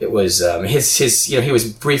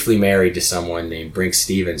briefly married to someone named Brink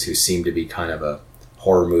Stevens, who seemed to be kind of a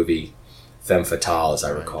horror movie femme fatale, as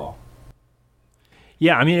I recall.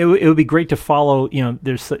 Yeah, I mean, it would be great to follow,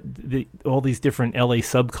 there's all these different LA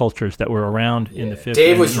subcultures that were around in the 50s.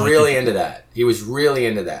 Dave was really into that. He was really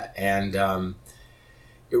into that. And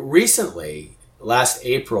recently, last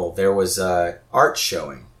April, there was an art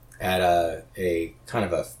showing at a kind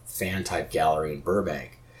of a fan-type gallery in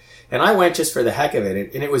Burbank. And I went just for the heck of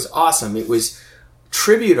it, and it was awesome. It was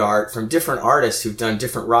tribute art from different artists who've done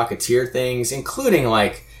different Rocketeer things, including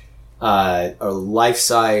like a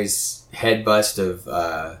life-size head bust of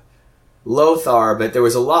Lothar, but there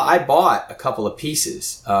was a lot. I bought a couple of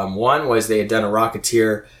pieces. One was they had done a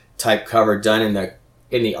Rocketeer type cover done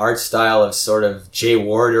in the art style of sort of Jay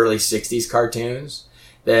Ward early 60s cartoons.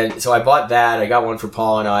 So I bought that. I got one for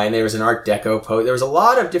Paul and I, and there was an Art Deco post. There was a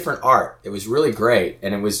lot of different art. It was really great,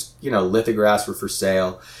 and it was, lithographs were for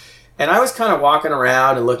sale. And I was kind of walking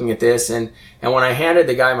around and looking at this, and when I handed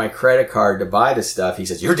the guy my credit card to buy the stuff, he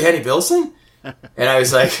says, "You're Danny Bilson?" And I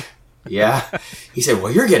was like, "Yeah." He said,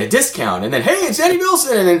 "Well, you're getting a discount." And then, "Hey, it's Danny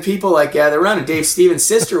Bilson." And then people gather around, and Dave Stevens'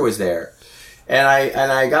 sister was there. And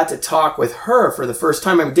I got to talk with her for the first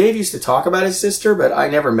time. I mean, Dave used to talk about his sister, but I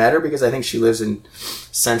never met her because I think she lives in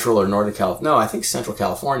Central or Northern California. No, I think Central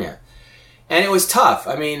California. And it was tough.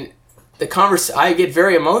 I mean, I get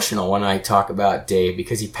very emotional when I talk about Dave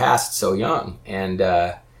because he passed so young. And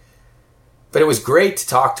but it was great to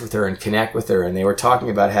talk with her and connect with her. And they were talking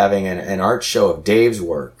about having an art show of Dave's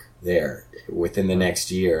work there within the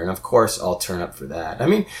next year. And of course, I'll turn up for that. I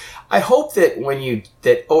mean, I hope that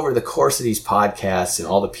that over the course of these podcasts and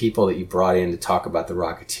all the people that you brought in to talk about the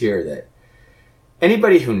Rocketeer, that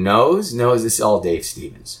anybody who knows this is all Dave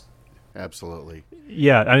Stevens. Absolutely.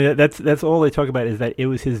 Yeah, I mean that's all they talk about is that it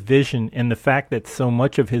was his vision, and the fact that so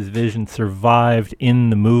much of his vision survived in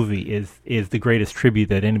the movie is the greatest tribute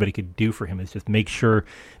that anybody could do for him. Is just make sure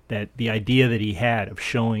that the idea that he had of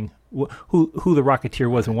showing who the Rocketeer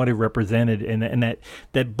was and what he represented, and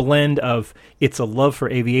that blend of it's a love for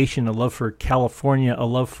aviation, a love for California, a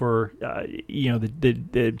love for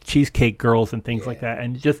the Cheesecake Girls and things like that,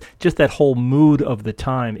 and just that whole mood of the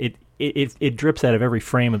time. It drips out of every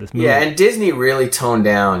frame of this movie. Yeah, and Disney really toned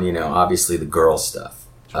down, obviously the girl stuff.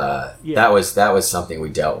 That was something we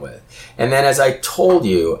dealt with. And then, as I told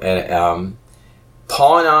you,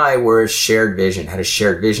 Paul and I had a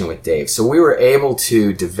shared vision with Dave. So we were able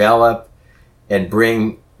to develop and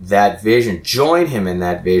bring that vision, join him in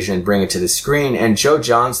that vision, bring it to the screen. And Joe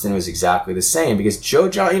Johnston was exactly the same, because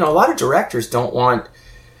a lot of directors don't want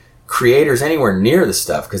creators anywhere near the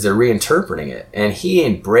stuff because they're reinterpreting it. And he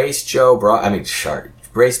embraced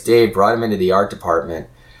embraced Dave, brought him into the art department,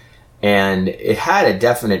 and it had a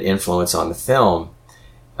definite influence on the film.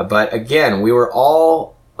 But again, we were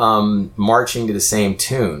all marching to the same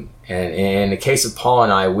tune. And in the case of Paul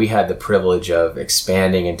and I, we had the privilege of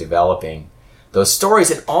expanding and developing those stories.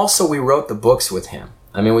 And also we wrote the books with him.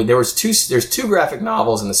 I mean, there's two graphic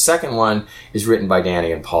novels, and the second one is written by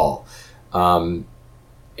Danny and Paul.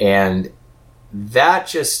 And that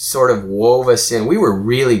just sort of wove us in. We were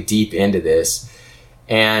really deep into this.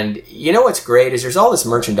 And what's great is there's all this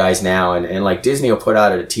merchandise now, and like Disney will put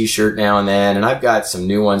out a t-shirt now and then, and I've got some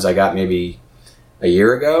new ones I got maybe a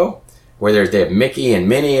year ago, where they have Mickey and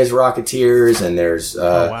Minnie as Rocketeers, and there's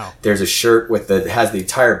a shirt that has the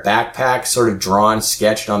entire backpack sort of drawn,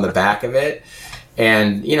 sketched on the back of it.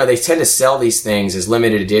 And, they tend to sell these things as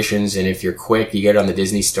limited editions, and if you're quick, you get it on the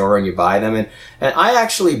Disney store and you buy them. And I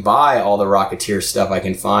actually buy all the Rocketeer stuff I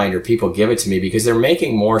can find, or people give it to me, because they're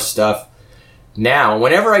making more stuff now.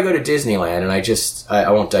 Whenever I go to Disneyland, and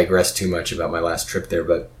I won't digress too much about my last trip there,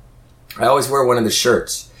 but I always wear one of the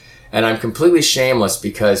shirts. And I'm completely shameless,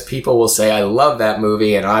 because people will say, "I love that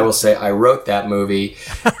movie," and I will say, "I wrote that movie,"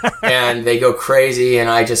 and they go crazy, and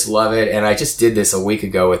I just love it. And I just did this a week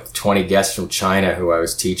ago with 20 guests from China who I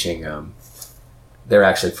was teaching. They're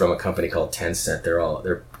actually from a company called Tencent.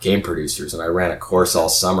 They're game producers, and I ran a course all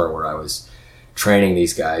summer where I was training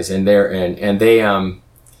these guys. And I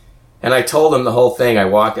told them the whole thing.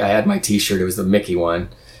 I had my T-shirt. It was the Mickey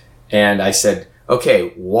one, and I said,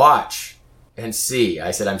 "Okay, watch and see."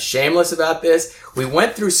 I said, "I'm shameless about this." We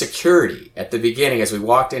went through security at the beginning as we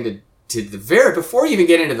walked into before you even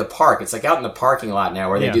get into the park. It's like out in the parking lot now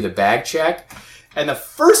where they do the bag check. And the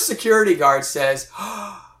first security guard says,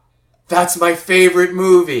 "Oh, that's my favorite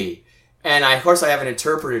movie." And of course I have an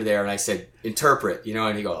interpreter there, and I said, "Interpret,"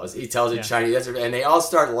 and he tells it Chinese, and they all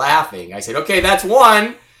start laughing. I said, "Okay, that's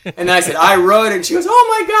one." And then I said, "I wrote it." And she goes,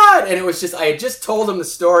 "Oh my God." And it was I had just told them the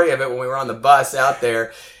story of it when we were on the bus out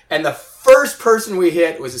there. And the first person we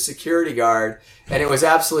hit was a security guard, and it was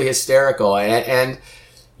absolutely hysterical. And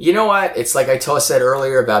you know what? It's like I said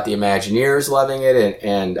earlier about the Imagineers loving it,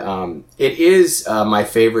 and it is my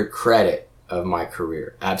favorite credit of my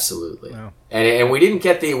career, absolutely. Wow. And we didn't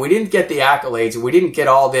get the accolades, we didn't get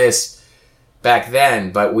all this back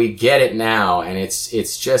then, but we get it now, and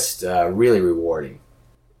it's just really rewarding.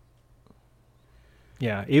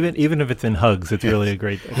 Yeah, even if it's in hugs, it's really a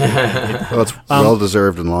great thing. Well, it's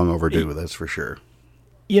well-deserved and long overdue, that's for sure.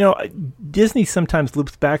 Disney sometimes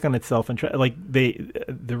loops back on itself and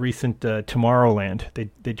the recent Tomorrowland.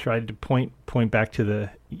 They tried to point back to the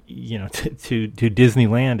to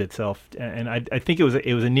Disneyland itself, and I think it was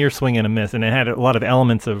a near swing and a miss, and it had a lot of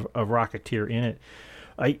elements of Rocketeer in it.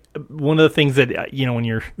 one of the things that when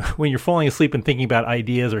you're falling asleep and thinking about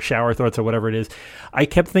ideas or shower thoughts or whatever it is, I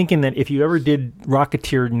kept thinking that if you ever did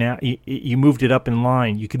Rocketeer now, you moved it up in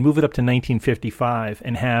line, you could move it up to 1955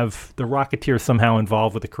 and have the Rocketeer somehow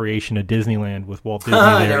involved with the creation of Disneyland with Walt Disney there.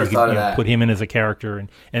 I never thought of that. Put him in as a character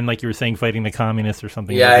and like you were saying, fighting the communists or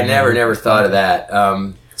something. Yeah, I never thought of that.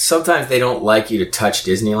 Sometimes they don't like you to touch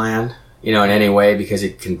Disneyland, in any way because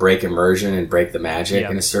it can break immersion and break the magic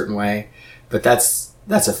in a certain way. But that's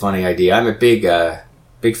a funny idea. I'm a big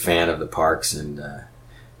fan of the parks, and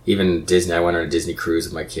even Disney. I went on a Disney cruise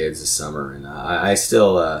with my kids this summer, and I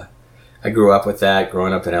still I grew up with that,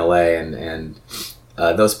 growing up in LA, and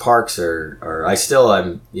those parks are I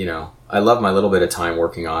love my little bit of time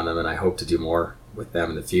working on them, and I hope to do more with them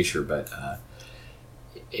in the future. But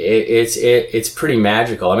it's pretty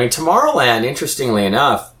magical. I mean, Tomorrowland, interestingly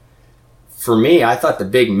enough, for me, I thought the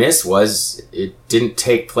big miss was it didn't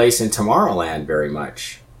take place in Tomorrowland very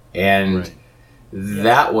much. And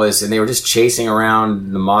that was, and they were just chasing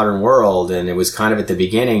around the modern world, and it was kind of at the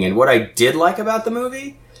beginning. And what I did like about the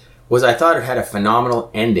movie was I thought it had a phenomenal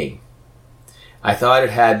ending. I thought it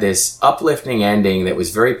had this uplifting ending that was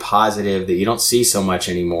very positive that you don't see so much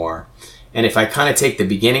anymore. And if I kind of take the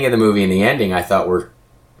beginning of the movie and the ending, I thought were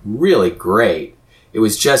really great. It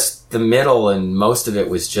was just the middle, and most of it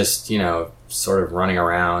was just, sort of running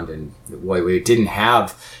around, and we didn't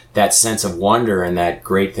have that sense of wonder and that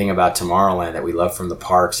great thing about Tomorrowland that we love from the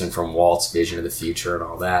parks and from Walt's vision of the future and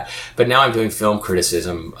all that. But now I'm doing film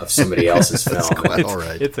criticism of somebody else's film. All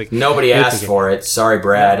right. Nobody asked for it. Sorry,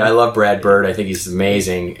 Brad. I love Brad Bird. I think he's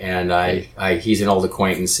amazing, and he's an old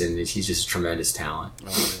acquaintance, and he's just a tremendous talent.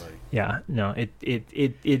 Yeah, no,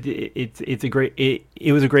 it's a great.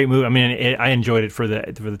 It was a great movie. I mean, I enjoyed it for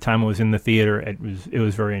the time it was in the theater. It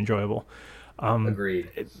was very enjoyable. Agreed.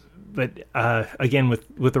 But again,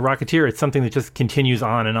 with the Rocketeer, it's something that just continues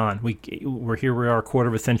on and on. We're here. We are a quarter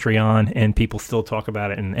of a century on, and people still talk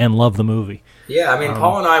about it and love the movie. Yeah, I mean,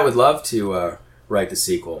 Paul and I would love to write the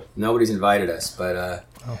sequel. Nobody's invited us, but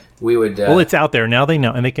we would. Well, it's out there now. They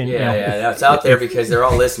know, and they can. Yeah, it's out there because they're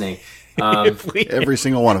all listening. Every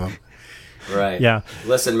single one of them. Right. Yeah.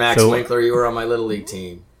 Listen, Max Winkler, you were on my Little League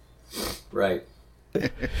team. Right.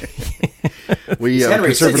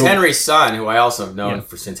 It's Henry's son, who I also have known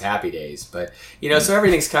since Happy Days. But, so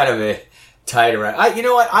everything's kind of tied around. You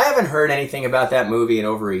know what? I haven't heard anything about that movie in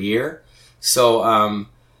over a year. So I'm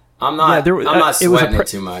not sweating it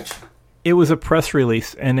too much. It was a press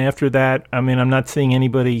release, and after that, I mean, I'm not seeing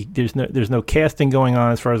anybody. There's no casting going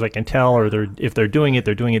on, as far as I can tell, or if they're doing it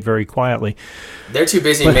very quietly. They're too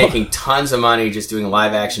busy making tons of money just doing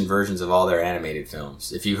live action versions of all their animated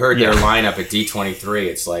films. If you heard their lineup at D23,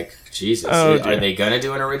 it's like, Jesus, are they going to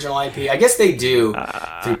do an original IP? I guess they do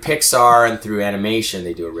through Pixar and through animation.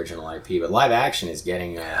 They do original IP, but live action is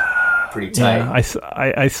getting pretty tight. Yeah,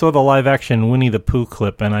 I saw the live action Winnie the Pooh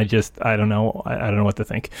clip, and I don't know what to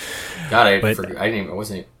think. God,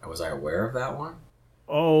 was I aware of that one?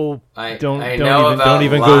 Oh, don't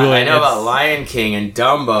even Google it. I know about Lion King and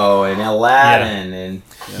Dumbo and Aladdin and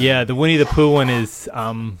the Winnie the Pooh one is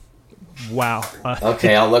wow.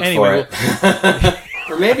 Okay, I'll look for it.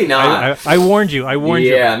 Or maybe not. I warned you.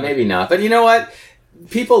 Yeah, maybe not. But you know what?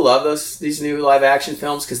 People love these new live action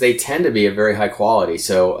films because they tend to be of very high quality.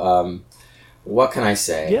 So, what can I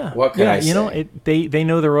say? Yeah. What can I say? They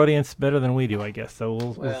know their audience better than we do, I guess. So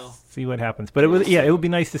we'll see what happens. But it would be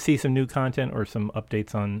nice to see some new content or some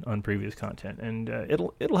updates on previous content, and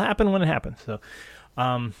it'll happen when it happens. So,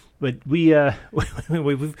 but we've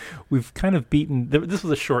kind of beaten. This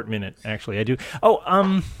was a short minute, actually.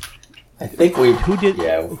 I think who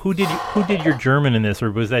did your German in this,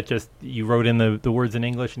 or was that just you wrote in the words in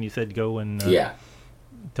English and you said go and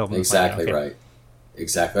tell them exactly right.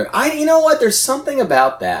 Exactly. You know what? There's something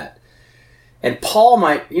about that, and Paul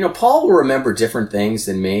will remember different things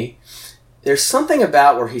than me. There's something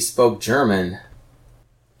about where he spoke German,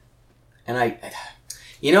 and I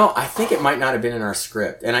think it might not have been in our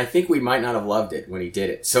script, and I think we might not have loved it when he did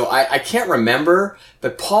it. So I can't remember,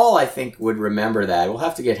 but Paul, I think, would remember that. We'll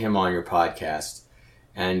have to get him on your podcast,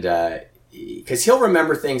 and because he'll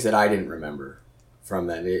remember things that I didn't remember from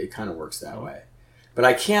that. It kind of works that way. But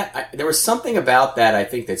I can't. There was something about that, I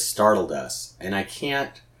think, that startled us, and I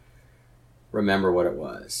can't remember what it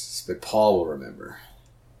was. But Paul will remember.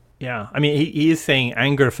 Yeah, I mean, he is saying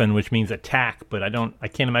Angriffen, which means attack, but I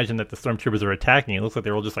can't imagine that the stormtroopers are attacking. It looks like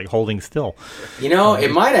they're all just like holding still.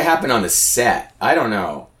 It might have happened on the set. I don't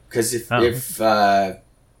know, because that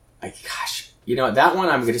one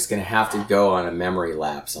I'm just going to have to go on a memory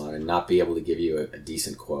lapse on and not be able to give you a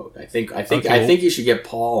decent quote. I think you should get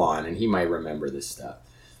Paul on, and he might remember this stuff.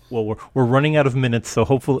 we're running out of minutes, so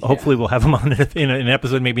hopefully we'll have him on in an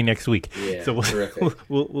episode maybe next week. Yeah, so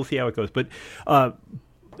we'll see how it goes. But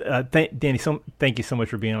Danny, thank you so much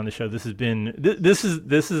for being on the show. This has been this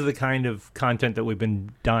is the kind of content that we've been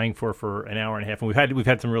dying for an hour and a half, and we've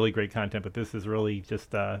had some really great content, but this is really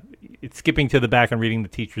just it's skipping to the back and reading the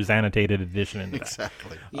teacher's annotated edition.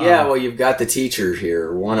 Exactly. Yeah, well, you've got the teacher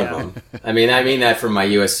here, one of them. I mean that from my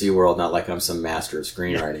USC world, not like I'm some master of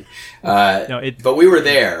screenwriting. But we were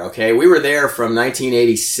there. Okay, we were there from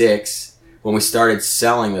 1986. When we started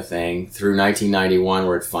selling the thing through 1991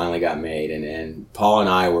 where it finally got made. And Paul and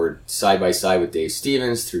I were side by side with Dave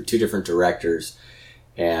Stevens through two different directors.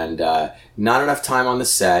 And not enough time on the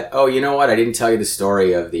set. Oh, you know what? I didn't tell you the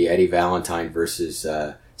story of the Eddie Valentine versus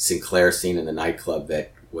Sinclair scene in the nightclub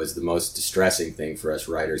that was the most distressing thing for us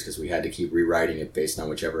writers because we had to keep rewriting it based on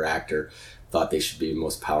whichever actor thought they should be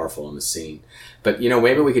most powerful in the scene. But,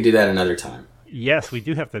 maybe we could do that another time. Yes, we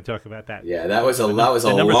do have to talk about that. Yeah, that was a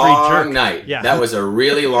long night. Yeah. That was a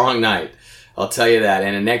really long night. I'll tell you that.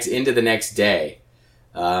 And into the next day.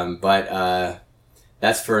 But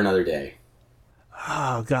that's for another day.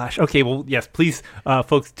 Oh, gosh. Okay, well, yes, please,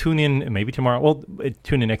 folks, tune in maybe tomorrow. Well,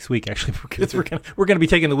 tune in next week, actually, because we're gonna be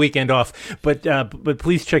taking the weekend off. But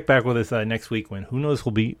please check back with us next week when who knows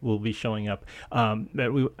we'll be showing up.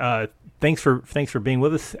 Thanks for being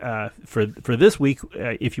with us for this week.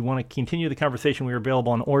 If you want to continue the conversation, we are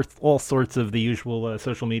available on all sorts of the usual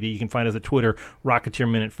social media. You can find us at Twitter, Rocketeer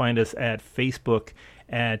Minute. Find us at Facebook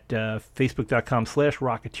at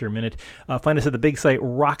facebook.com/Rocketeer Minute. Find us at the big site,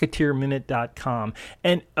 rocketeerminute.com.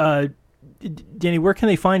 And Danny, where can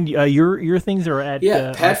they find your things? Are at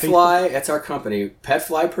Petfly. That's our company,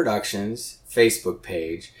 Petfly Productions Facebook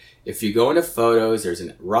page. If you go into photos, there's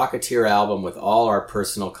a Rocketeer album with all our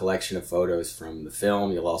personal collection of photos from the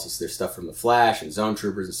film. There's stuff from The Flash and Zone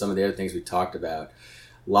Troopers and some of the other things we talked about.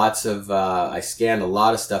 Lots of I scanned a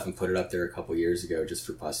lot of stuff and put it up there a couple years ago just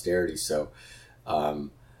for posterity. So a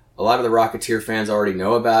lot of the Rocketeer fans already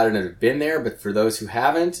know about it and have been there, but for those who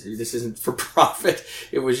haven't, this isn't for profit.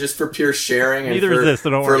 It was just for pure sharing and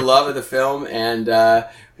for love of the film. And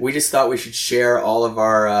we just thought we should share all of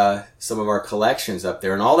our some of our collections up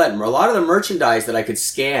there, and all that. A lot of the merchandise that I could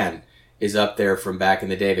scan is up there from back in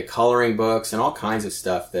the day, the coloring books and all kinds of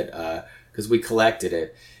stuff that because we collected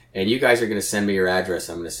it. And you guys are going to send me your address.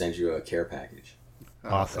 I'm going to send you a care package.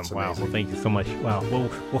 Awesome! Wow. Well, thank you so much. Wow.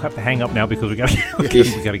 We'll have to hang up now because we got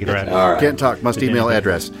to get around. All right. Can't talk. Must email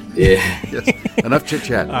address. Yeah. Yes. Enough chit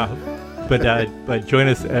chat. But join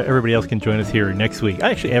us. Everybody else can join us here next week.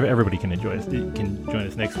 Actually, everybody can join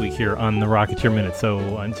us next week here on the Rocketeer Minute. So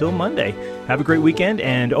until Monday, have a great weekend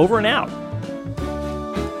and over and out.